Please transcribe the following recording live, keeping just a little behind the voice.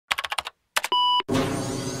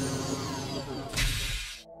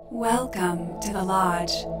Welcome to the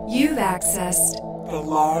Lodge. You've accessed the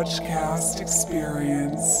Lodgecast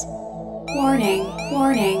experience. Warning,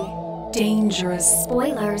 warning, dangerous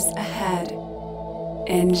spoilers ahead.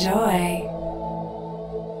 Enjoy.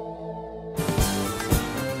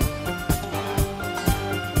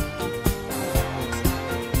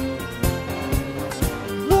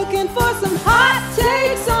 Looking for some hot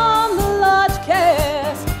takes on the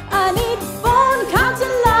Lodgecast. I need phone counts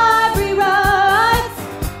and library rights.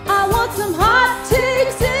 I want some hot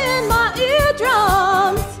takes in my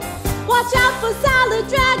eardrums. Watch out for salad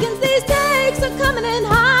dragons. These takes are coming in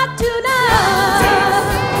hot tonight.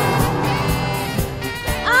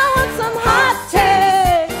 I want some hot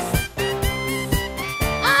takes.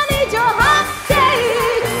 I need your hot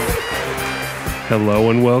takes. Hello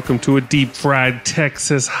and welcome to a deep fried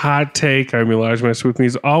Texas hot take. I'm Elijah. My with me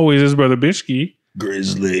as always is Brother Bishki.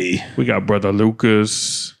 Grisly. We got Brother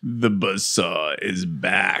Lucas. The buzzsaw is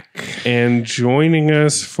back. And joining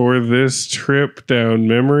us for this trip down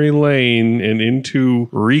memory lane and into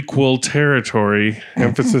requel territory,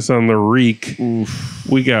 emphasis on the reek,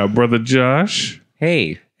 we got Brother Josh.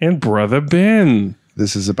 Hey. And Brother Ben.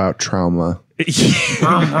 This is about trauma. You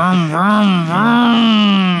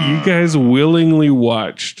guys willingly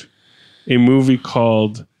watched a movie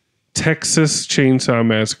called Texas Chainsaw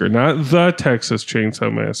Massacre, not the Texas Chainsaw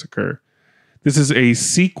Massacre. This is a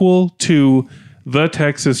sequel to the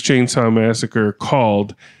Texas Chainsaw Massacre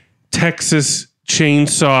called Texas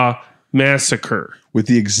Chainsaw Massacre. With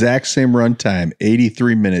the exact same runtime,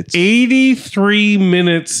 83 minutes. 83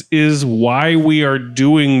 minutes is why we are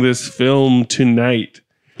doing this film tonight.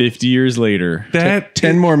 50 years later. That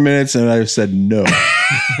 10 more minutes and I said no.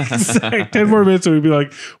 10 more minutes and we'd be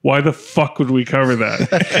like, why the fuck would we cover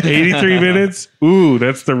that? 83 minutes? Ooh,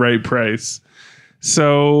 that's the right price.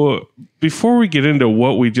 So before we get into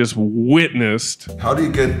what we just witnessed. How do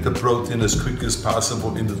you get the protein as quick as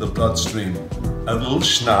possible into the bloodstream? A little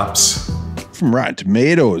schnapps. From Rotten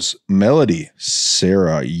Tomatoes, Melody,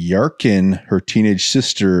 Sarah Yarkin, her teenage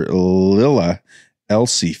sister Lila,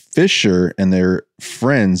 Elsie Fisher, and their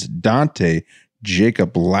friends Dante,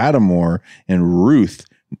 Jacob Latimore, and Ruth,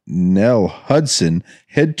 Nell Hudson,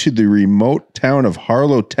 head to the remote town of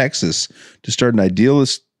Harlow, Texas, to start an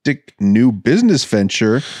idealistic new business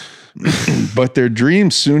venture. But their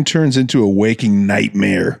dream soon turns into a waking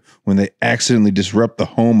nightmare when they accidentally disrupt the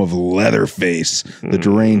home of Leatherface, the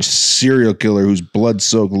deranged serial killer whose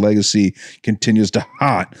blood-soaked legacy continues to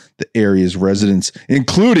haunt the area's residents,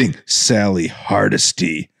 including Sally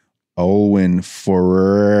Hardesty, Olwen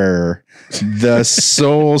Fouere, the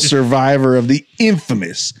sole survivor of the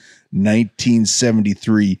infamous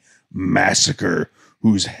 1973 massacre,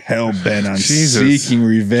 who's hell-bent on seeking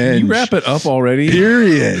revenge. Can you wrap it up already?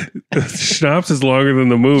 Period. Schnapps is longer than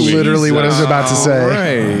the movie. Literally what I was about to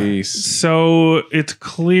say. Right. So it's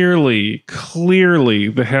clearly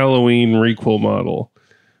the Halloween requel model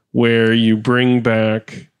where you bring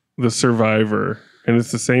back the survivor. And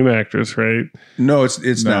it's the same actress, right? No, it's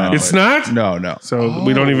not. It's not? No. So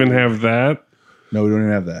we don't even have that. No, we don't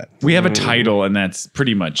even have that. We have a title, and that's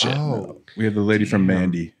pretty much it. We have the lady from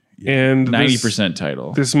Mandy. And 90%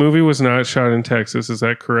 title. This movie was not shot in Texas. Is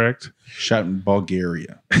that correct? Shot in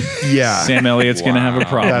Bulgaria. Yeah. Sam Elliott's going to have a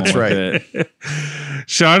problem That's with right. it.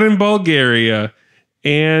 Shot in Bulgaria.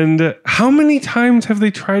 And how many times have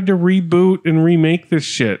they tried to reboot and remake this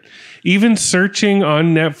shit? Even searching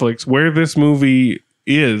on Netflix where this movie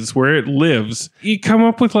is, where it lives, you come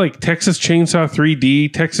up with like Texas Chainsaw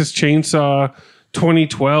 3D, Texas Chainsaw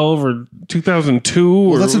 2012 or 2002.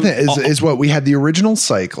 Well, that's the thing is what we had the original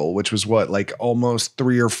cycle, which was what, like almost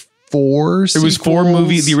 3 or 4 It was 4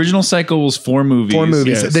 movies. The original cycle was 4 movies. 4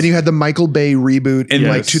 movies. Yes. Then you had the Michael Bay reboot in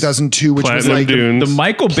like 2002, which Platinum was like Dunes. The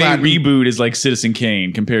Michael Bay reboot is like Citizen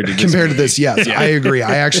Kane compared to this. Yes, I agree.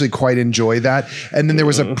 I actually quite enjoy that. And then there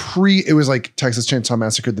was it was like Texas Chainsaw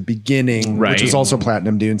Massacre at the beginning, Right. which was also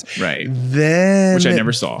Platinum Dunes. Right. Then Which I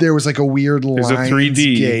never saw. There was like a weird There's a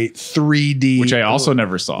 3D. 3D. Which I also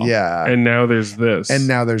never saw. Yeah. And now there's this. And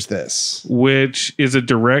now there's this. which is a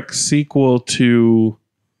direct sequel to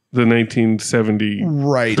the 1970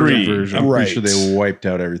 Right. version. I'm Right. pretty sure they wiped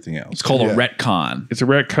out everything else. It's called a retcon. It's a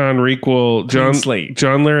retcon requel. Clean slate.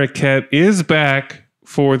 John Larroquette is back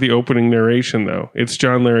for the opening narration, though. It's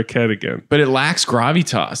John Larroquette again. But it lacks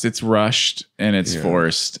gravitas. It's rushed and it's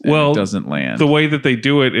forced. And Well, it doesn't land. The way that they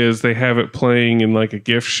do it is they have it playing in like a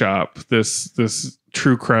gift shop, this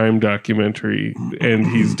true crime documentary, and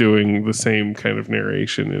he's doing the same kind of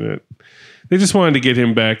narration in it. They just wanted to get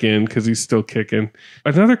him back in because he's still kicking.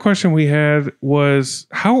 Another question we had was,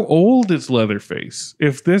 how old is Leatherface?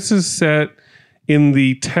 If this is set in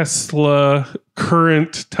the Tesla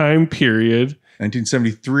current time period.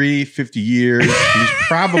 1973, 50 years. He's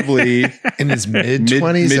probably in his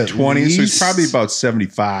mid-20s. Mid-20s, so he's probably about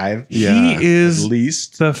 75. He is at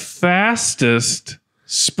least the fastest,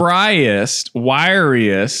 spryest,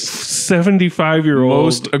 wiriest, 75-year-old,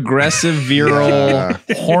 most aggressive, virile,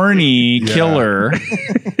 horny killer.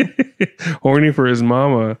 Horny for his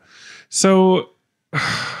mama. So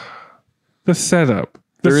the setup.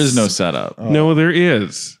 There is no setup. No, there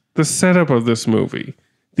is. The setup of this movie.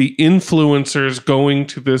 The influencers going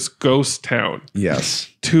to this ghost town. Yes.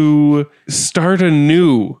 To start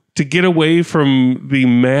anew, to get away from the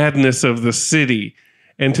madness of the city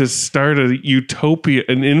and to start a utopia,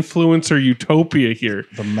 an influencer utopia here.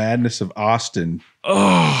 The madness of Austin.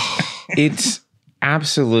 Oh. It's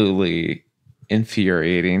absolutely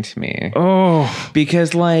infuriating to me. Oh.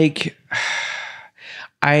 Because, like,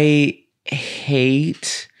 I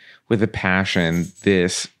hate with a passion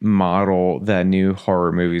this model that new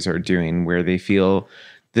horror movies are doing where they feel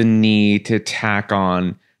the need to tack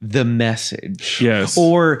on the message, yes,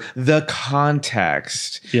 or the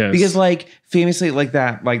context, yes, because like famously like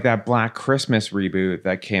that Black Christmas reboot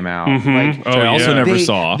that came out, mm-hmm. like I also never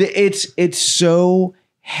saw. It's so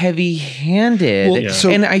heavy-handed, well, yeah.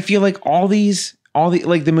 And I feel like all the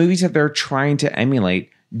like the movies that they're trying to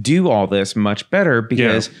emulate do all this much better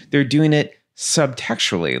because they're doing it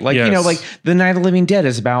subtextually. Like, you know, like The Night of the Living Dead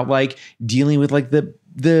is about like dealing with like the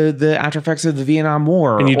after effects of the Vietnam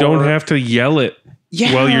War. And you don't have to yell it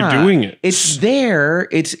while you're doing it. It's there.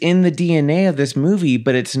 It's in the DNA of this movie,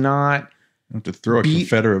 but it's not. You have to throw a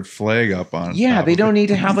Confederate flag up on it. Yeah, they don't need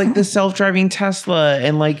to have like the self-driving Tesla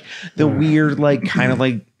and like the weird like kind of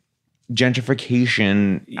like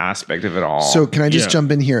gentrification aspect of it all. So can I just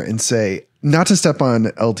jump in here and say, not to step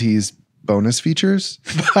on LT's bonus features,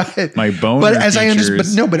 but my bonus but as I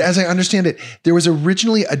understand it, there was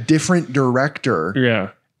originally a different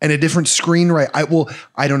director, and a different screenwriter.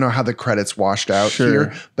 I don't know how the credits washed out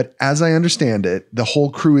here, but as I understand it, the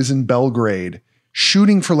whole crew is in Belgrade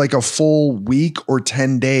shooting for like a full week or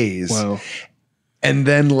 10 days. Wow. And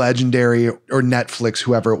then Legendary or Netflix,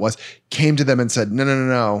 whoever it was, came to them and said,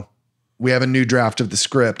 no. We have a new draft of the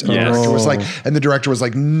script. And the director was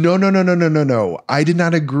like, no. I did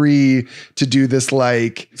not agree to do this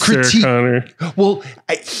like critique. Connor. Well,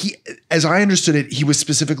 as I understood it, he was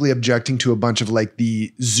specifically objecting to a bunch of like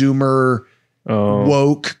the Zoomer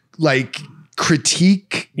woke like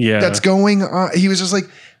critique that's going on. He was just like,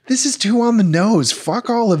 this is too on the nose.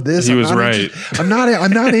 Fuck all of this. He was right. I'm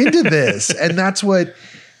not into this. And that's what.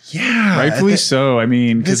 Yeah, rightfully so. I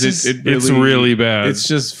mean, because it's really bad. It's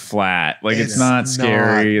just flat. Like it's not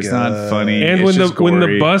scary. It's not funny. And when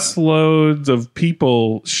the bus loads of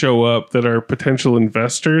people show up that are potential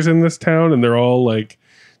investors in this town, and they're all like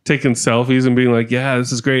taking selfies and being like, "Yeah,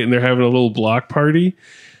 this is great," and they're having a little block party.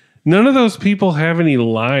 None of those people have any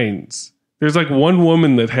lines. There's like one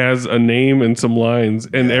woman that has a name and some lines,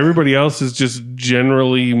 and everybody else is just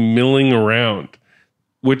generally milling around,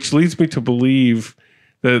 which leads me to believe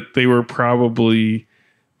that they were probably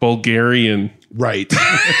Bulgarian. Right.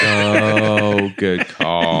 Oh, good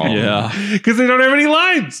call. Yeah. Because they don't have any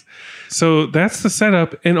lines. So that's the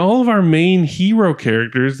setup. And all of our main hero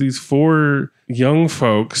characters, these four young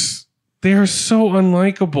folks, they are so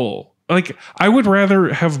unlikable. Like, I would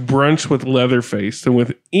rather have brunch with Leatherface than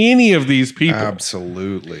with any of these people.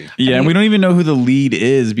 Absolutely. Yeah, and we don't even know who the lead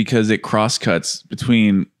is because it crosscuts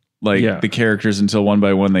between the characters until one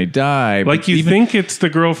by one they die. Like you think it's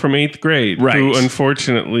the girl from 8th grade, right? Who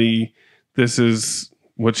unfortunately this is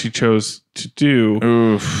what she chose to do.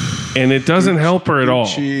 Oof. And it doesn't help her at all.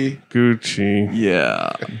 Gucci.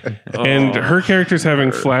 Yeah. And her character's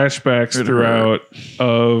having flashbacks throughout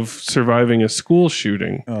of surviving a school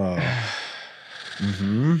shooting.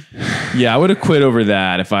 Mm-hmm. Yeah, I would have quit over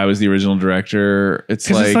that if I was the original director.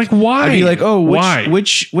 It's like why? I'd be like, why?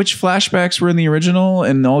 Which flashbacks were in the original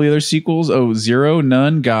and all the other sequels? Oh, zero,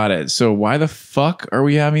 none, got it. So why the fuck are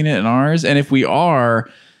we having it in ours? And if we are,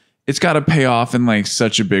 it's got to pay off in like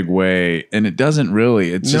such a big way, and it doesn't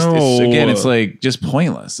really. It's just it's like just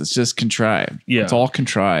pointless. It's just contrived. Yeah, it's all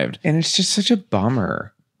contrived, and it's just such a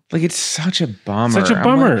bummer. Like, it's such a bummer. Such a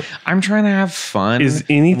bummer. I'm trying to have fun. Is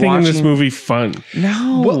anything in this movie fun?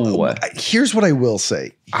 No. Well, here's what I will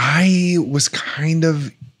say. I was kind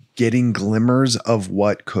of getting glimmers of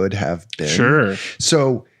what could have been. Sure.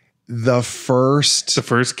 So the first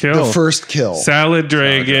kill. Salad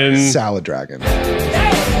Dragon. Salad Dragon.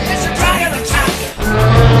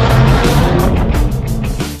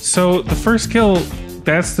 So the first kill,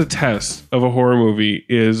 that's the test of a horror movie,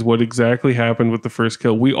 is what exactly happened with the first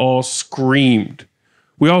kill. We all screamed.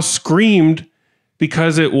 We all screamed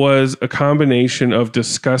because it was a combination of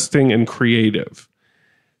disgusting and creative.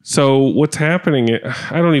 So what's happening?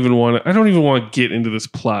 I don't even want to get into this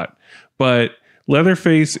plot, but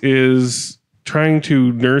Leatherface is trying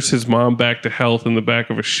to nurse his mom back to health in the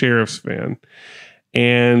back of a sheriff's van.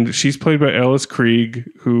 And she's played by Alice Krige,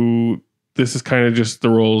 who this is kind of just the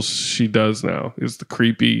roles she does now, is the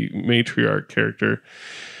creepy matriarch character.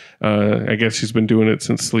 I guess she's been doing it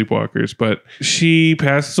since Sleepwalkers, but she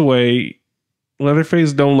passes away.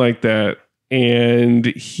 Leatherface don't like that. And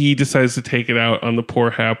he decides to take it out on the poor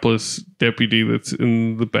hapless deputy that's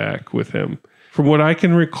in the back with him. From what I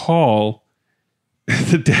can recall,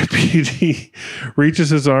 the deputy reaches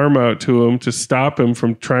his arm out to him to stop him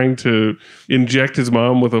from trying to inject his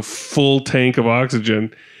mom with a full tank of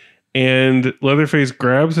oxygen. And Leatherface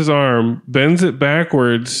grabs his arm, bends it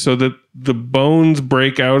backwards so that the bones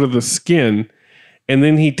break out of the skin. And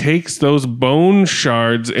then he takes those bone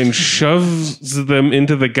shards and shoves them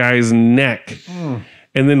into the guy's neck.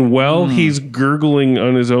 And then while he's gurgling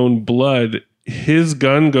on his own blood, his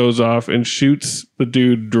gun goes off and shoots the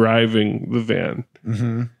dude driving the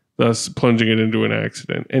van, thus plunging it into an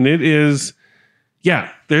accident. And it is,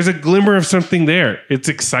 there's a glimmer of something there. It's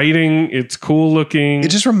exciting. It's cool looking.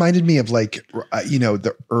 It just reminded me of like,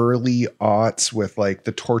 the early aughts with like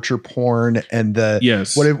the torture porn and the,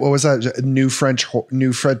 what was that? New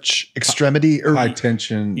French extremity or high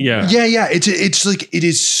tension. Yeah. It's like, it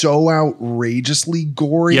is so outrageously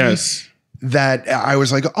gory. Yes. That I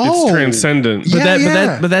was like, it's transcendent.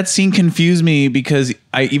 But that scene confused me because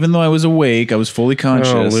even though I was awake, I was fully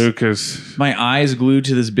conscious. Oh, Lucas. My eyes glued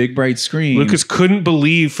to this big bright screen. Lucas couldn't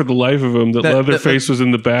believe for the life of him that Leatherface was in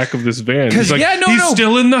the back of this van. He's like, he's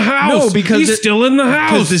still in the house. No, because he's still in the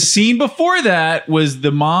house. Because the scene before that was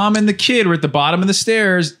the mom and the kid were at the bottom of the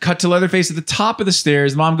stairs, cut to Leatherface at the top of the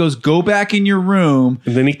stairs. The mom goes, go back in your room.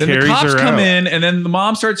 And then he carries her out. The cops come in, and then the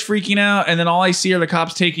mom starts freaking out, and then all I see are the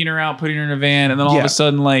cops taking her out, putting her in a van, and then all of a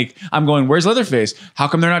sudden, like, I'm going, where's Leatherface? How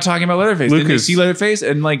come they're not talking about Leatherface? Didn't they see Leatherface?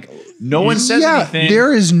 And like, no one says anything.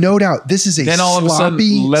 There is no doubt. This is a then all of a sudden,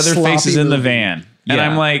 Leatherface is in the movie. van. And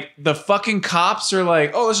I'm like, the fucking cops are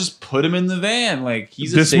like, oh, let's just put him in the van. Like,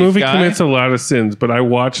 he's a safe movie guy. Commits a lot of sins, but I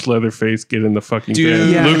watched Leatherface get in the fucking van.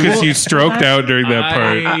 Yeah. Lucas, you stroked out during that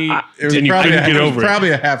part. And you couldn't get over it.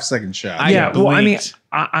 Probably a half-second shot.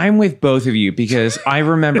 I'm with both of you because I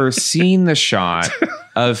remember seeing the shot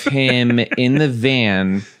of him in the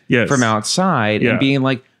van from outside and being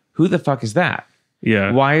like, who the fuck is that?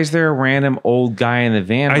 Yeah. Why is there a random old guy in the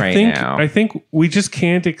van now? I think we just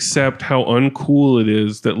can't accept how uncool it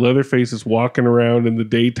is that Leatherface is walking around in the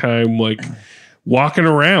daytime, like walking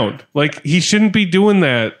around. Like he shouldn't be doing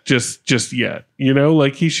that just yet. You know,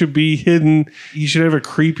 like he should be hidden. He should have a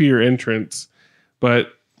creepier entrance.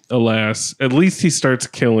 But alas, at least he starts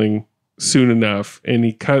killing soon enough, and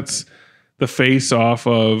he cuts the face off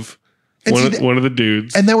of one of the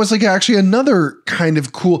dudes. And that was like actually another kind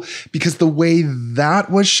of cool, because the way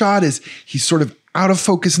that was shot is he's sort of out of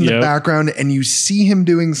focus in the background and you see him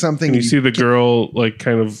doing something. And you see the girl like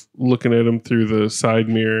kind of looking at him through the side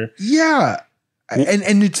mirror. Yeah.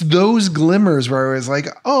 And it's those glimmers where I was like,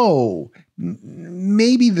 oh,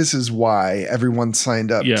 maybe this is why everyone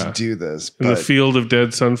signed up to do this. In the field of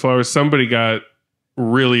dead sunflowers, somebody got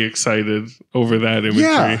really excited over that imagery.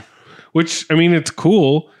 Yeah. Which, I mean, it's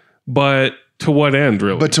cool. But to what end,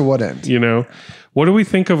 really? But to what end? You know? What do we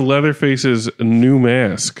think of Leatherface's new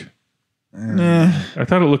mask? I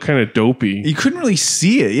thought it looked kind of dopey. You couldn't really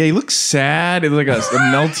see it. Yeah, he looked sad. It was like a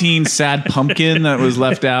melting, sad pumpkin that was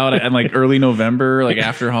left out in like early November, like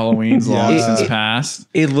after Halloween's long since passed.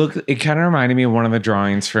 It kind of reminded me of one of the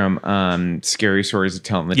drawings from Scary Stories to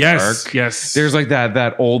Tell in the Dark. Yes. There's like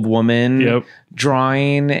that old woman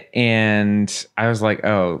drawing, and I was like,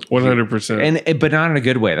 oh, 100%. But not in a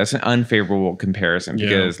good way. That's an unfavorable comparison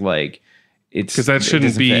because like. Because that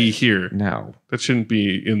shouldn't be here. No. That shouldn't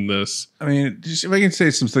be in this. I mean, just, if I can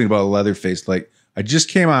say something about Leatherface, like I just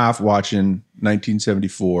came off watching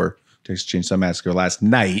 1974 Texas Chainsaw Massacre last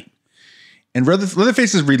night, and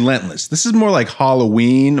Leatherface is relentless. This is more like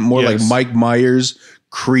Halloween, more like Mike Myers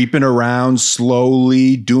creeping around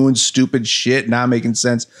slowly, doing stupid shit, not making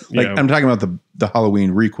sense. Like I'm talking about the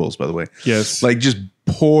Halloween requels, by the way. Yes. Like just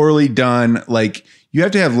poorly done. Like you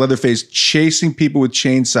have to have Leatherface chasing people with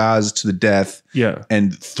chainsaws to the death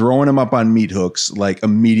and throwing them up on meat hooks like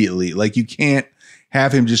immediately. Like you can't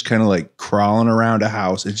have him just kind of like crawling around a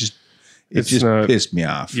house. It just pissed me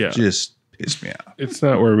off. Yeah. Just pissed me off. It's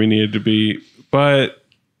not where we needed to be. But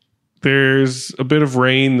there's a bit of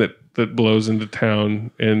rain that blows into town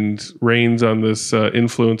and rains on this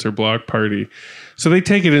influencer block party. So they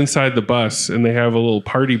take it inside the bus and they have a little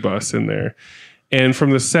party bus in there. And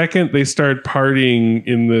from the second they start partying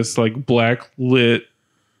in this like black lit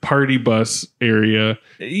party bus area,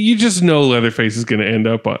 you just know Leatherface is going to end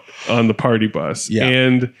up on the party bus. Yeah.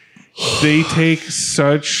 And they take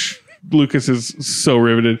such, Lucas is so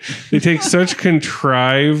riveted. They take such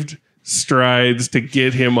contrived strides to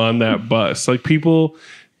get him on that bus. Like people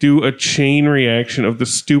do a chain reaction of the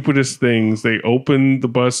stupidest things. They open the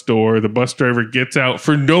bus door. The bus driver gets out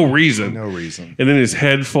for no reason. No reason. And then his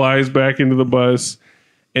head flies back into the bus.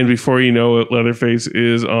 And before you know it, Leatherface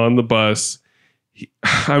is on the bus.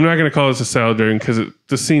 I'm not going to call this a salad dressing because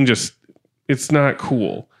the scene just, it's not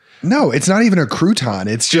cool. No, it's not even a crouton.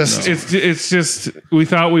 It's just, it's just, we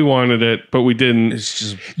thought we wanted it, but we didn't. It's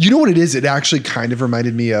just, you know what it is? It actually kind of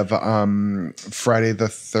reminded me of Friday the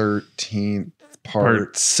 13th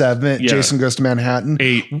part 7. Yeah. Jason Goes to Manhattan.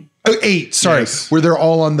 8. Oh, 8. Sorry. Yes. Where they're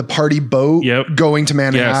all on the party boat going to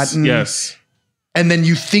Manhattan. Yes. And then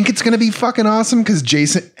you think it's going to be fucking awesome because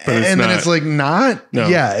Jason, and then it's like not. No.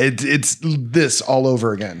 Yeah, it's this all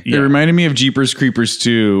over again. It reminded me of Jeepers Creepers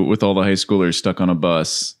 2 with all the high schoolers stuck on a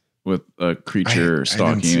bus with a creature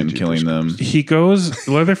stalking and killing them.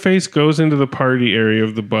 Leatherface goes into the party area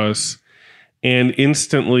of the bus, and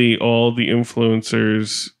instantly all the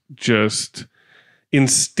influencers just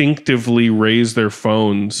instinctively raise their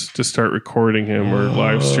phones to start recording him or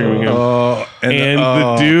live streaming him.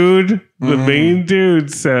 The main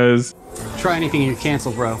dude says, "Try anything, you're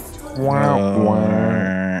canceled, bro."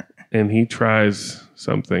 And he tries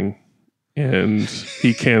something and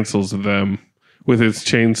he cancels them with his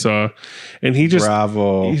chainsaw. And he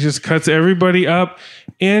just cuts everybody up.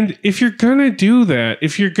 And if you're going to do that,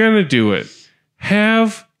 if you're going to do it,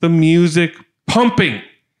 have the music pumping.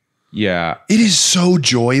 Yeah. It is so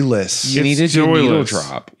joyless. You needed a needle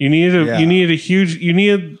drop. You needed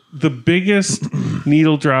the biggest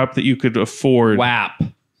needle drop that you could afford. WAP.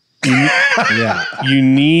 You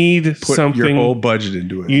need put something. your whole budget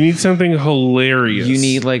into it. You need something hilarious. You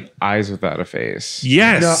need like Eyes Without a Face.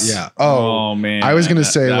 Yes. Yeah. Oh man. I was gonna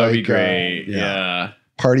say that would like be great. Yeah.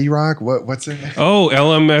 Party Rock. What's it? Oh,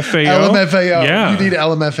 LMFAO. LMFAO. Yeah. You need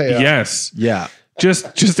LMFAO. Yes. Yeah.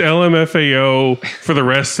 Just LMFAO for the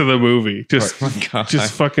rest of the movie. Just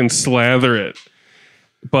fucking slather it.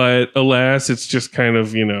 But alas, it's just kind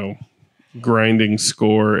of, grinding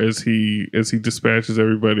score as he dispatches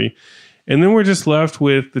everybody. And then we're just left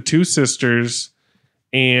with the two sisters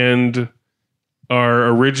and our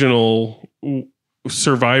original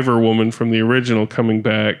survivor woman from the original coming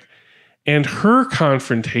back. And her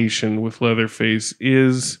confrontation with Leatherface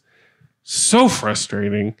is so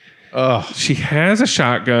frustrating. She has a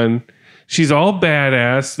shotgun. She's all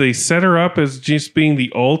badass. They set her up as just being the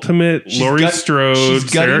ultimate Laurie Strode, She's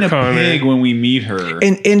Sarah gutting a Connor. pig when we meet her.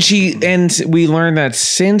 And we learned that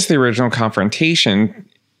since the original confrontation,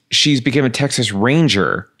 she's become a Texas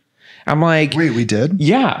Ranger. I'm like, wait, we did?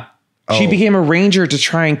 Yeah. She became a ranger to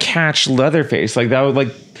try and catch Leatherface. Like that was like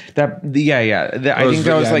that. I think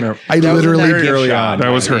that was like I literally barely on. That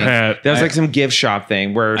was her hat. That was like some gift shop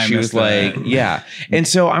thing where she was like, yeah. And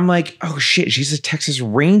so I'm like, oh shit, she's a Texas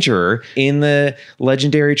Ranger in the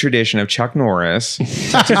legendary tradition of Chuck Norris,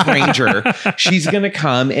 Texas Ranger. She's gonna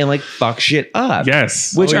come and like fuck shit up.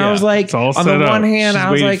 Yes. Which I was like, on the one hand,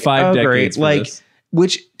 I was like, oh great, like.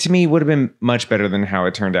 Which to me would have been much better than how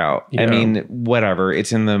it turned out. Yeah. I mean, whatever.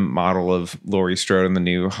 It's in the model of Laurie Strode in the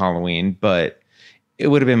new Halloween, but it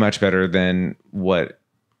would have been much better than what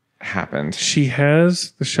happened. She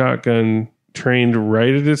has the shotgun trained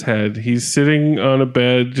right at his head. He's sitting on a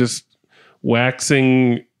bed, just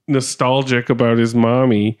waxing nostalgic about his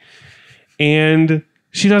mommy. And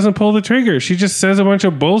she doesn't pull the trigger. She just says a bunch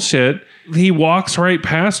of bullshit. He walks right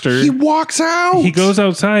past her. He walks out. He goes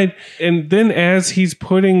outside. And then as he's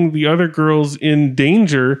putting the other girls in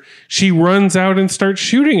danger, she runs out and starts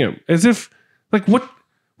shooting him. As if, like, what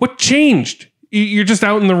changed? You're just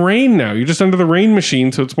out in the rain now. You're just under the rain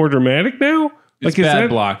machine, so it's more dramatic now? It's bad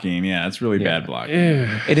blocking. Yeah, it's really bad blocking.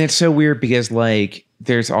 Yeah. And it's so weird because, like,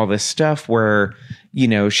 there's all this stuff where...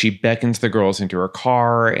 she beckons the girls into her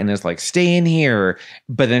car and is like, stay in here.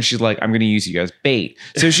 But then she's like, I'm going to use you as bait.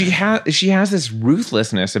 So she has this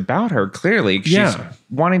ruthlessness about her, clearly. She's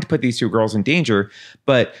wanting to put these two girls in danger.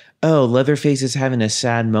 But, Leatherface is having a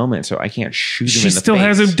sad moment, so I can't shoot him in the face. She still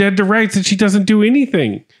has him dead to rights and she doesn't do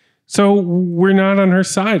anything. So we're not on her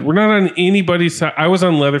side. We're not on anybody's side. I was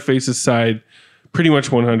on Leatherface's side pretty much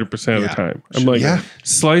 100% of the time. I'm like,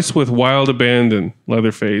 slice with wild abandon,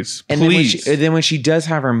 Leatherface. And please. Then when she does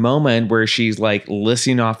have her moment where she's like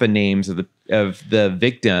listing off the names of the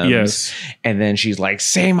victims, and then she's like,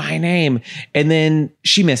 say my name, and then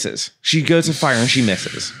she misses. She goes to fire and she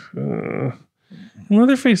misses.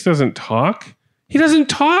 Leatherface doesn't talk. He doesn't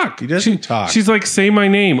talk. He doesn't talk. She's like, say my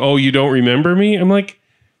name. Oh, you don't remember me? I'm like,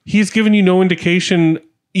 he's given you no indication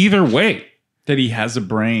either way. That he has a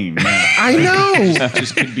brain. Yeah. I know.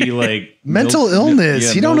 Just could be like mental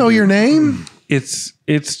illness. You don't know your name. It's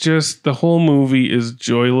just the whole movie is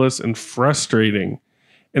joyless and frustrating.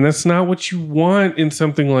 And that's not what you want in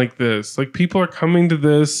something like this. Like, people are coming to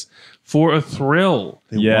this for a thrill.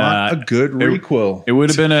 They want a good requel. It would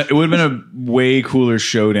have been a way cooler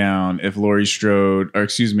showdown if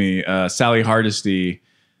Sally Hardesty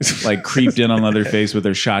like creeped in on Leatherface with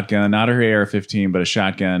her shotgun, not her AR-15, but a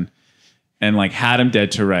shotgun, and like had him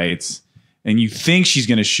dead to rights. And you think she's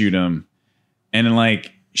gonna shoot him, and then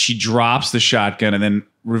like she drops the shotgun and then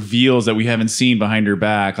reveals that we haven't seen behind her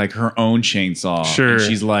back like her own chainsaw. Sure. And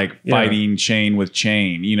she's like fighting chain with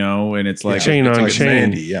chain, you know, and it's like chain on like chain.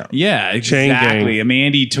 Mandy, yeah, exactly.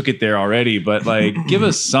 Mandy took it there already, but like give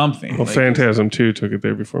us something. Well, like, Phantasm 2 took it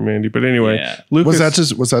there before Mandy. But anyway, Yeah.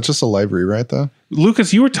 Lucas, Was that just a live rewrite though?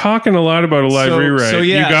 Lucas, you were talking a lot about a live rewrite. So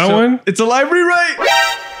yeah, you got one? It's a live rewrite.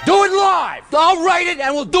 Do it live. I'll write it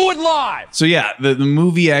and we'll do it live. So yeah, the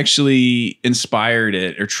movie actually inspired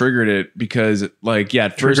it or triggered it because like, yeah,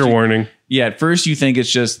 at first Trigger warning. Yeah, at first you think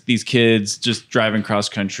it's just these kids just driving cross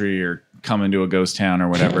country or coming to a ghost town or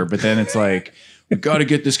whatever. But then it's like, we got to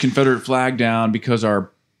get this Confederate flag down because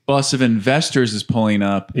our bus of investors is pulling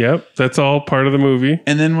up. Yep, that's all part of the movie.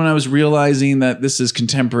 And then when I was realizing that this is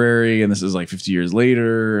contemporary and this is like 50 years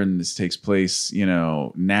later and this takes place, you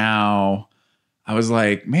know, now, I was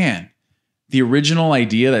like, man, the original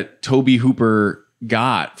idea that Tobe Hooper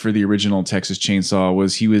got for the original Texas Chainsaw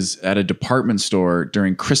was he was at a department store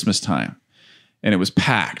during Christmas time and it was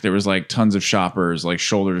packed. There was like tons of shoppers, like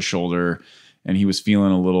shoulder to shoulder. And he was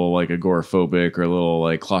feeling a little like agoraphobic or a little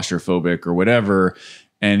like claustrophobic or whatever.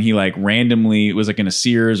 And he like randomly, it was like in a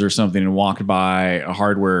Sears or something, and walked by a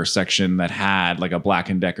hardware section that had like a Black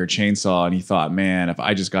 & Decker chainsaw. And he thought, man, if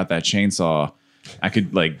I just got that chainsaw, I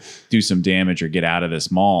could like do some damage or get out of this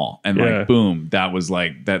mall. And like, boom, that was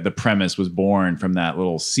like that. The premise was born from that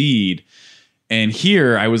little seed. And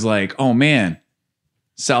here I was like, oh man,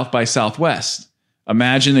 South by Southwest.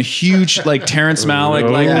 Imagine a huge like Terrence Malick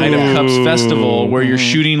like Night of Cups festival where you're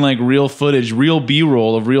shooting like real footage, real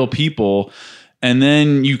B-roll of real people. And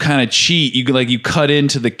then you kind of cheat. You cut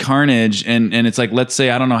into the carnage, and it's like, let's say,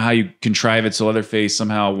 I don't know how you contrive it so Leatherface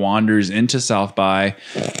somehow wanders into South by,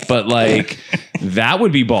 but like that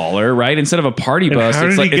would be baller, right? Instead of a party bus, how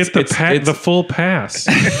it's did like he get the full pass?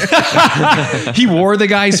 He wore the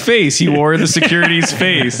guy's face. He wore the security's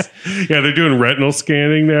face. Yeah, they're doing retinal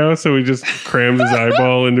scanning now, so he just crams his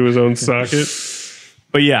eyeball into his own socket.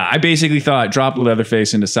 But yeah, I basically thought drop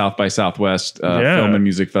Leatherface into South by Southwest Film and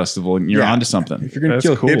Music Festival, and you're onto something. If you're going to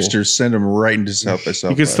kill hipsters, send them right into South by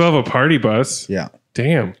Southwest. You could still have a party bus. Yeah.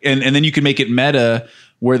 Damn. And then you could make it meta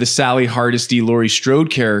where the Sally Hardesty, Laurie Strode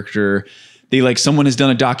character, they like someone has done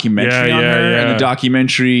a documentary on her, and the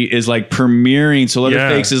documentary is like premiering. So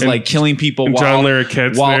Leatherface is like killing people while John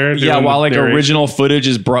Larroquette's there. While like original footage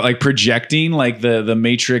is like projecting like the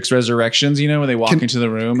Matrix Resurrections, you know, when they walk into the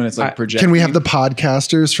room and it's like projecting. Can we have the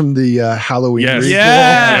podcasters from the Halloween? Yes. requel?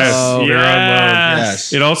 Yes. Oh, They're on loan.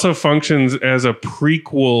 Yes. It also functions as a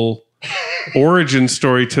prequel origin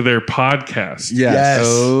story to their podcast. Yes.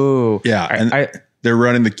 Oh. Yeah. And they're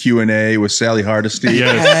running the Q&A with Sally Hardesty.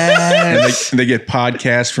 Yes. And they get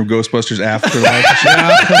podcasts from Ghostbusters Afterlife.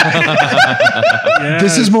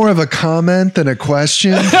 This is more of a comment than a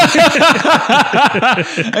question. I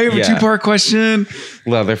have a two-part question.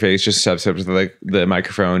 Leatherface just steps up to the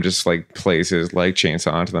microphone, just like plays his like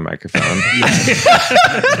chainsaw onto the microphone.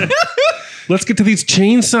 Let's get to these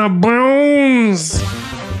chainsaw bones.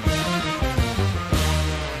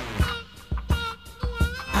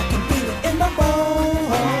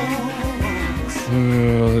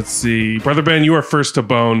 Let's see. Brother Ben, you are first to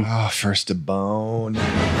bone. Oh, first to bone.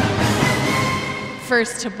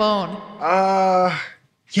 First to bone.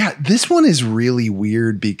 Yeah, this one is really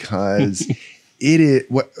weird because it is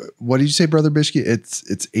what did you say, Brother Bishke?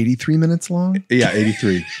 It's 83 minutes long? Yeah,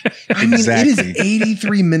 83. I mean, it is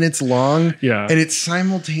 83 minutes long. Yeah. And it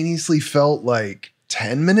simultaneously felt like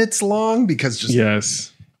 10 minutes long because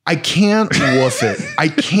just I can't woof it. I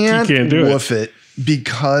can't woof it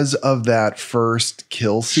because of that first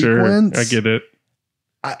kill sequence. Sure, I get it.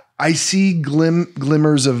 I see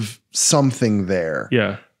glimmers of something there.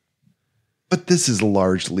 Yeah. But this is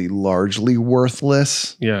largely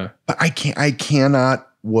worthless. Yeah. But I cannot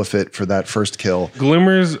woof it for that first kill.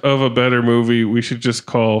 Glimmers of a better movie, we should just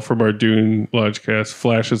call from our Dune Lodgecast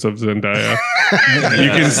flashes of Zendaya. You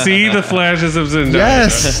can see the flashes of Zendaya.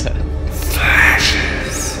 Yes.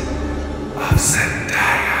 Flashes of Zendaya.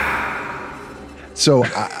 So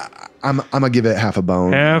I'm gonna give it half a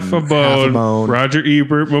bone. Half a bone. Roger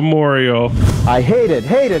Ebert Memorial. I hated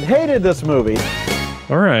this movie.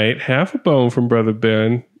 All right, half a bone from Brother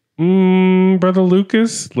Ben. Brother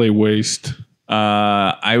Lucas, lay waste.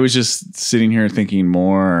 I was just sitting here thinking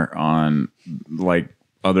more on like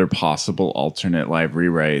other possible alternate live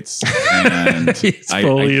rewrites, and he's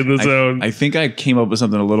fully in the zone. I think I came up with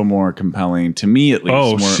something a little more compelling, to me at least.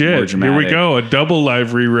 Oh more shit! dramatic. Here we go, a double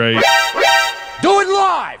live rewrite. Do it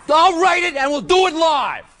live! I'll write it and we'll do it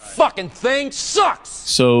live! Fucking thing sucks!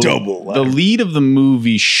 So the lead of the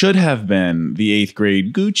movie should have been the 8th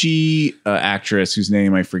grade Gucci actress whose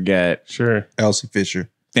name I forget. Sure. Elsie Fisher.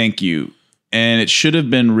 Thank you. And it should have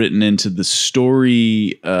been written into the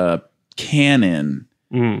story canon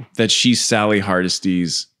that she's Sally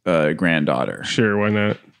Hardesty's granddaughter. Sure, why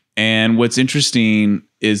not? And what's interesting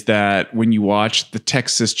is that when you watch the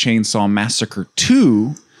Texas Chainsaw Massacre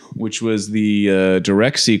 2, which was the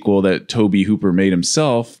direct sequel that Tobe Hooper made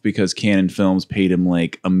himself because Cannon Films paid him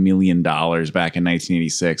like $1 million back in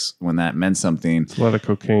 1986 when that meant something. It's a lot of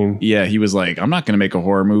cocaine. Yeah, he was like, I'm not going to make a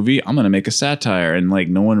horror movie. I'm going to make a satire. And like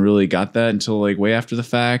no one really got that until like way after the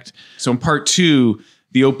fact. So in part 2,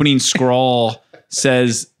 the opening scrawl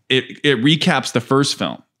says it recaps the first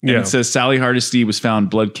film. And it says Sally Hardesty was found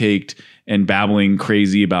blood-caked and babbling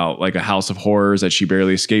crazy about like a house of horrors that she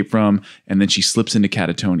barely escaped from. And then she slips into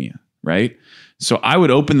catatonia, right? So I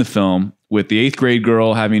would open the film with the 8th grade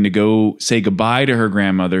girl having to go say goodbye to her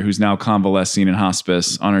grandmother, who's now convalescing in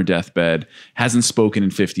hospice on her deathbed, hasn't spoken in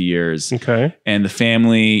 50 years. Okay. And the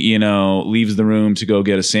family, leaves the room to go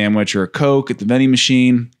get a sandwich or a Coke at the vending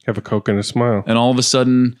machine. Have a Coke and a smile. And all of a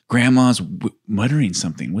sudden, grandma's muttering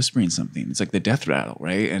something, whispering something. It's like the death rattle,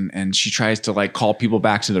 right? And she tries to like call people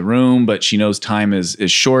back to the room, but she knows time is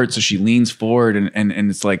short. So she leans forward and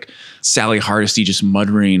it's like Sally Hardesty just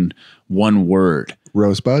muttering one word.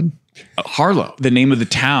 Rosebud? Harlow, the name of the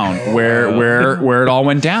town where it all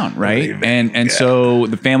went down, right? And so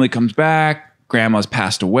the family comes back. Grandma's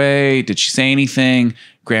passed away. Did she say anything?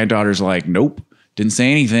 Granddaughter's like, nope, didn't say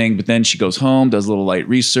anything. But then she goes home, does a little light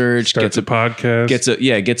research, gets a podcast,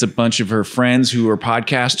 gets a bunch of her friends who are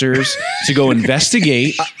podcasters to go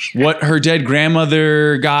investigate what her dead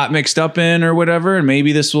grandmother got mixed up in or whatever, and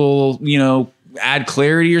maybe this will add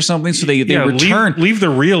clarity or something. So they return. Leave the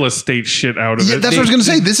real estate shit out of it. That's what I was going to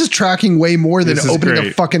say. This is tracking way more than opening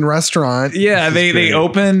a fucking restaurant. Yeah, they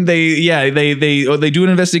open. They do an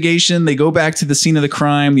investigation. They go back to the scene of the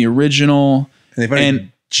crime, the original, and they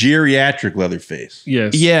find geriatric Leatherface.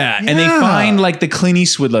 Yes. Yeah, and they find like the Clint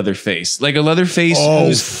Eastwood Leatherface, like a Leatherface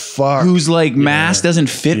whose like mask doesn't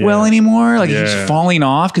fit well anymore. Like he's falling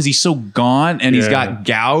off because he's so gaunt and he's got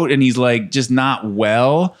gout and he's like just not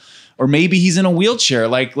well. Or maybe he's in a wheelchair,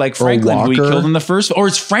 like Franklin, who he killed in the first. Or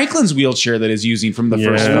it's Franklin's wheelchair that is using from the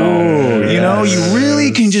first film. You really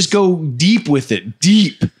can just go deep with it,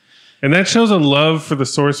 deep. And that shows a love for the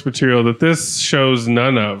source material that this shows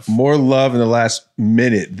none of. More love in the last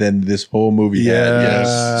minute than this whole movie had.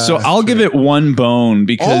 Yes. So I'll give it one bone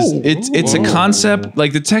because it's a concept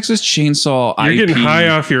like the Texas Chainsaw. You're IP. getting high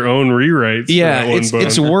off your own rewrites. Yeah,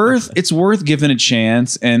 it's worth giving a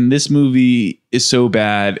chance. And this movie is so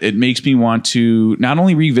bad, it makes me want to not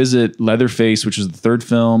only revisit Leatherface, which was the 3rd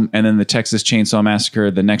film, and then the Texas Chainsaw Massacre,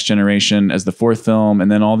 The Next Generation as the 4th film, and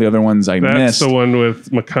then all the other ones I missed. That's the one with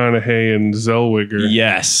McConaughey and Zellweger.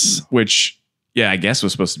 Yes, which I guess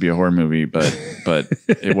was supposed to be a horror movie, but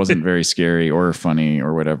it wasn't very scary or funny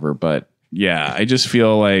or whatever. But yeah, I just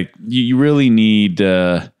feel like you really need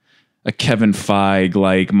a Kevin Feige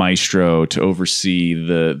like maestro to oversee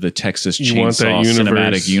the Texas Chainsaw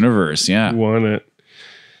cinematic universe. Yeah, you want it.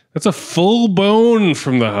 That's a full bone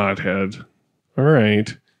from the hothead. All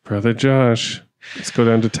right, Brother Josh, let's go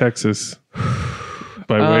down to Texas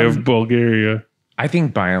by way of Bulgaria. I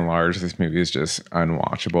think by and large, this movie is just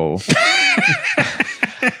unwatchable.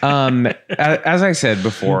 As I said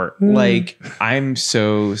before, like I'm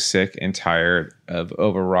so sick and tired of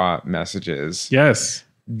overwrought messages. Yes.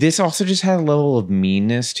 This also just had a level of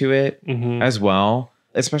meanness to it as well,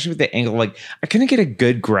 especially with the angle. Like I couldn't get a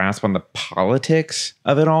good grasp on the politics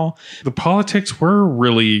of it all. The politics were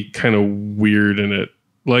really kind of weird in it.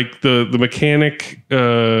 Like the mechanic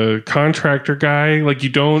contractor guy, like you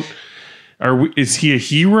don't... Is he a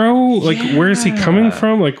hero? Like, where is he coming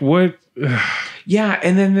from? Like, what? Yeah,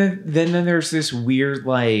 and then there's this weird,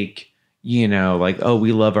 like, like, oh,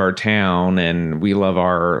 we love our town and we love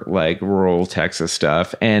our, like, rural Texas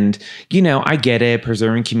stuff. And, I get it,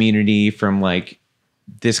 preserving community from, like,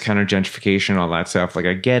 this kind of gentrification, all that stuff. Like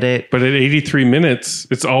I get it. But at 83 minutes,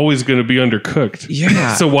 it's always going to be undercooked.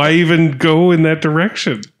 Yeah. So why even go in that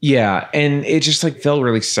direction? Yeah. And it just like felt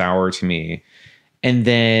really sour to me. And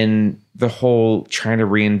then the whole trying to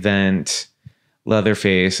reinvent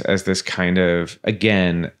Leatherface as this kind of,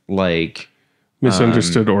 again, like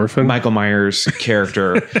misunderstood orphan, Michael Myers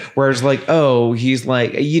character, whereas like, oh, he's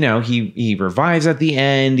like, he revives at the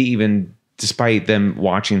end, even despite them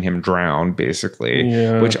watching him drown, basically.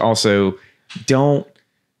 Yeah. Which also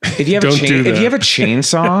if you have if you have a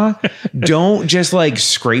chainsaw, don't just like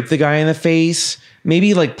scrape the guy in the face.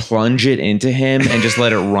 Maybe like plunge it into him and just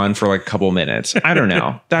let it run for like a couple minutes. I don't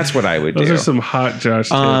know. That's what I would do. Those are some hot Josh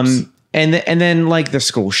tips. And then like the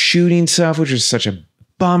school shooting stuff, which was such a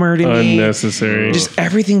bummer to me. Unnecessary. Just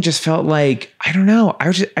everything just felt like, I don't know.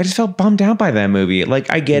 I just felt bummed out by that movie.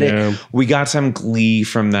 Like I get it. We got some glee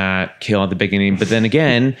from that kill at the beginning, but then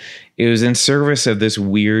again, it was in service of this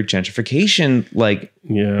weird gentrification like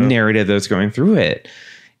narrative that was going through it.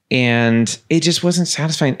 And it just wasn't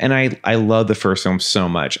satisfying. And I love the first film so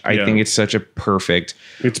much. I think it's such a perfect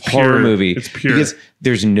horror movie. It's pure. Because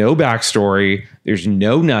there's no backstory. There's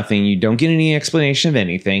no nothing. You don't get any explanation of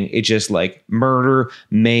anything. It's just like murder,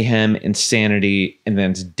 mayhem, insanity, and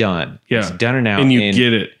then it's done. Yeah. It's done and out. And you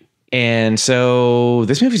get it. And so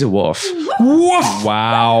this movie's a wolf. Woof!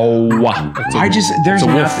 Wow.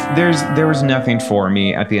 There was nothing for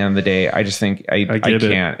me at the end of the day. I just think I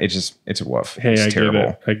can't. It's a wolf. Hey, it's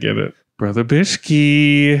terrible. I get it. Brother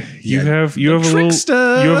Bishki, you have a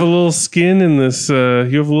little skin in this. You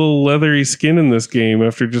have a little leathery skin in this game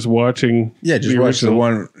after just watching. Yeah, just watched the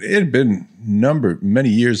one. It had been many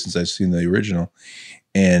years since I've seen the original,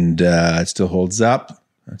 and it still holds up.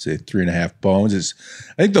 I'd say 3.5 bones.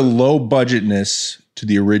 I think the low budgetness to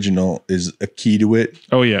the original is a key to it.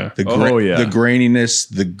 Oh yeah, the graininess,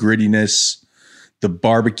 the grittiness, the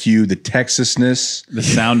barbecue, the Texasness. The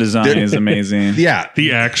sound design is amazing. Yeah,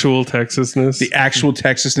 the actual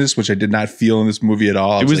Texasness, which I did not feel in this movie at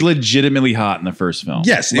all. It was legitimately hot in the first film.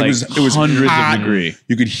 Yes, like, it was hundreds hot. of degrees.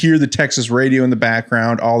 You could hear the Texas radio in the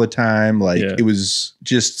background all the time. Like it was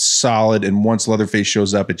just solid. And once Leatherface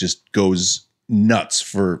shows up, it just goes nuts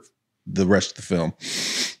for the rest of the film.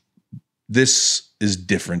 This is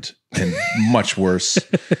different and much worse.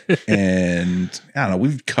 And I don't know,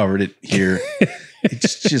 we've covered it here.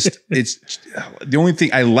 It's the only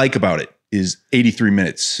thing I like about it is 83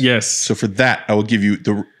 minutes. Yes. So for that, I will give you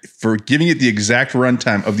for giving it the exact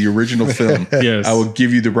runtime of the original film. Yes. I will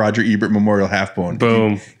give you the Roger Ebert Memorial half bone.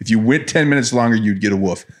 Boom. If you went 10 minutes longer, you'd get a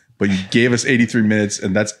wolf. But you gave us 83 minutes,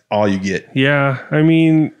 and that's all you get. Yeah, I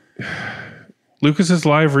mean, Lucas's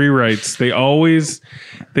live rewrites, they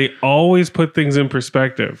always put things in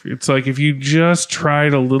perspective. It's like if you just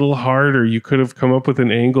tried a little harder, you could have come up with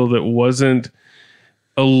an angle that wasn't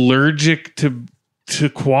allergic to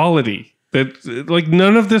quality. That like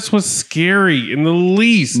none of this was scary in the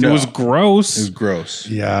least. No. It was gross. It was gross.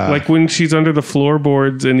 Yeah. Like when she's under the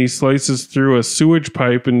floorboards and he slices through a sewage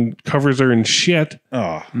pipe and covers her in shit.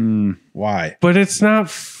 Oh, why? But it's not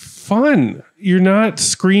fun. You're not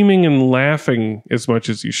screaming and laughing as much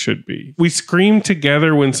as you should be. We screamed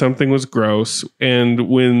together when something was gross, and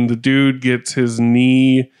when the dude gets his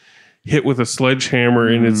knee hit with a sledgehammer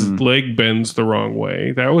and his leg bends the wrong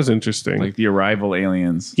way. That was interesting. Like the Arrival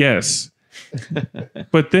aliens. Yes.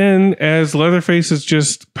 But then as Leatherface is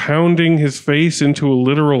just pounding his face into a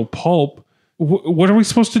literal pulp, what are we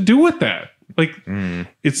supposed to do with that? Like,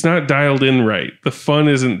 it's not dialed in right. The fun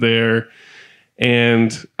isn't there.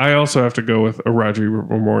 And I also have to go with a Roger Ebert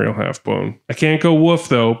Memorial half bone. I can't go woof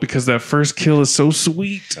though, because that first kill is so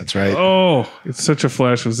sweet. That's right. Oh, it's such a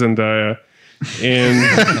flash of Zendaya. And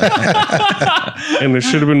and there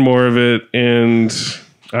should have been more of it. And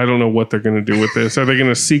I don't know what they're going to do with this. Are they going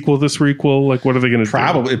to sequel this requel? Like, what are they going to do?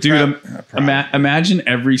 Probably. Dude, imagine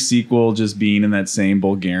every sequel just being in that same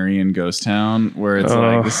Bulgarian ghost town where it's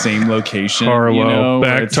like the same location. Harlow. You know,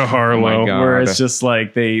 back to Harlow. Where it's just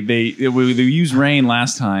like they used rain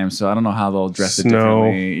last time, so I don't know how they'll dress it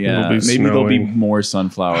differently. Yeah, maybe there'll be more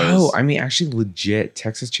sunflowers. Oh, I mean, actually legit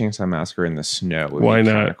Texas Chainsaw Massacre in the snow would Why be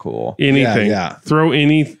not? Cool. Anything. Yeah. Throw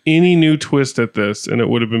any new twist at this and it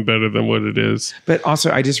would have been better than what it is. But also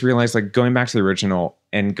I just realized, like, going back to the original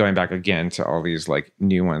and going back again to all these like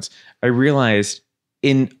new ones, I realized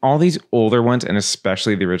in all these older ones, and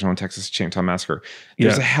especially the original Texas Chainsaw Massacre,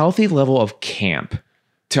 there's a healthy level of camp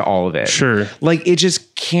to all of it. Sure. Like, it's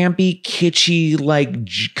just campy, kitschy, like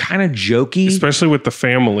kind of jokey. Especially with the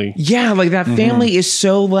family. Yeah, like that family is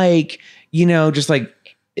so like, just like,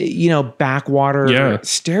 backwater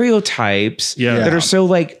stereotypes that are so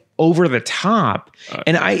like over the top.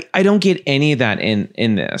 And I don't get any of that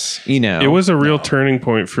in this, you know. It was a real turning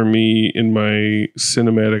point for me in my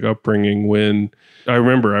cinematic upbringing when I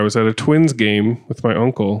remember I was at a Twins game with my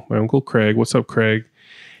uncle Craig. What's up, Craig?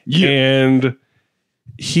 Yeah. And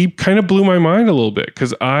he kind of blew my mind a little bit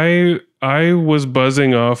because I was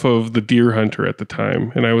buzzing off of The Deer Hunter at the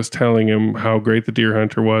time, and I was telling him how great The Deer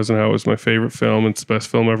Hunter was and how it was my favorite film. It's the best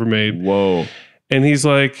film ever made. Whoa. And he's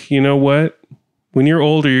like, you know what? When you're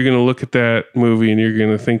older, you're going to look at that movie and you're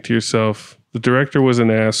going to think to yourself, the director was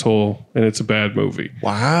an asshole and it's a bad movie.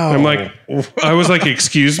 Wow. I'm like, I was like,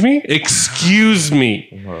 excuse me? Excuse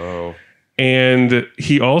me. Whoa. And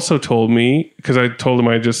he also told me, because I told him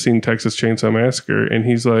I had just seen Texas Chainsaw Massacre, and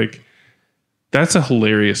he's like, that's a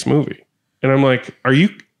hilarious movie. And I'm like, are you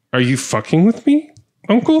fucking with me,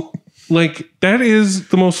 uncle? Like, that is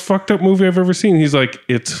the most fucked up movie I've ever seen. He's like,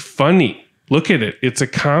 it's funny. Look at it. It's a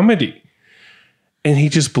comedy. And he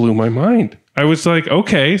just blew my mind. I was like,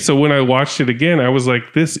 okay. So when I watched it again, I was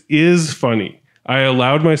like, this is funny. I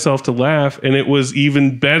allowed myself to laugh, and it was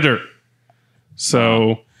even better.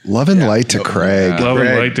 So love and light to Craig. Love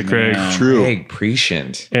and light to Craig. True. Craig,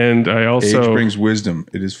 prescient. And I also age brings wisdom.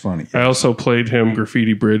 It is funny. I also played him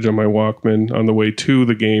Graffiti Bridge on my Walkman on the way to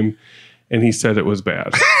the game, and he said it was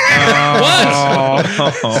bad.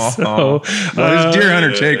 So, his Deer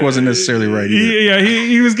Hunter take wasn't necessarily right either.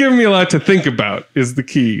 He was giving me a lot to think about is the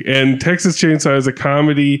key. And Texas Chainsaw as a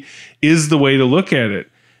comedy is the way to look at it.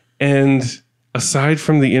 And aside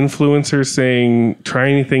from the influencers saying, try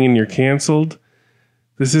anything and you're canceled,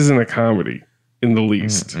 this isn't a comedy in the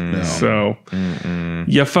least. No. So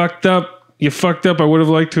you fucked up. You fucked up. I would have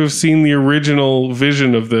liked to have seen the original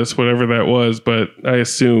vision of this, whatever that was, but I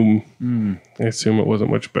assume it wasn't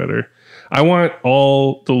much better. I want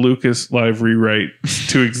all the Lucas live rewrites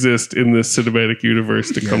to exist in this cinematic universe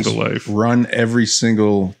to come to life. Run every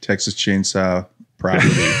single Texas Chainsaw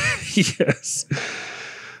property. Yes.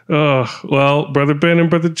 Oh, well, Brother Ben and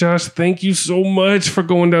Brother Josh, thank you so much for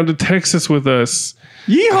going down to Texas with us.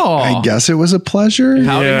 Yeehaw! I guess it was a pleasure.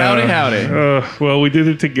 Howdy. Well, we did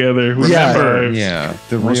it together. Yeah.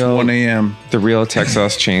 The Almost real 1 a.m. The real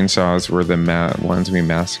Texas chainsaws were the ones we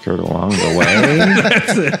massacred along the way.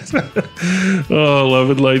 That's it. Oh, love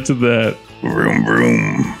and light to that. Vroom,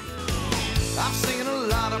 vroom. I've seen a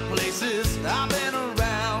lot of places. I've been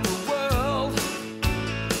around the world.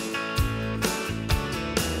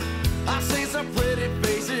 I've seen some pretty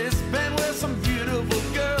faces. Been with some beautiful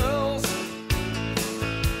girls.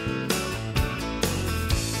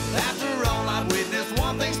 After all I've witnessed,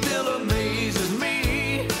 one thing still amazes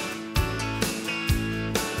me.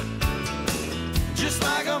 Just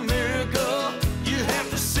like a miracle, you have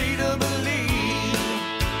to see to believe.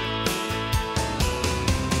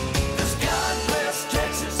 'Cause God bless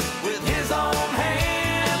Texas with his own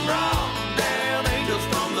hand. Brought down angels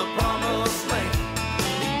from the promised land.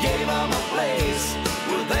 He gave them a place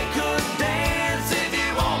where they could dance. If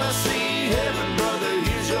you want to see heaven, brother,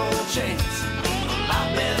 here's your chance.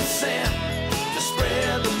 I've been sent to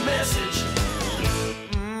spread the message.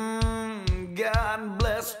 God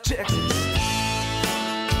bless Texas.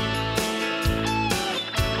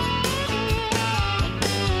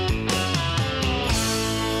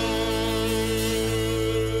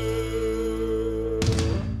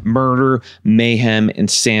 Murder, mayhem,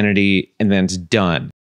 insanity, and then it's done.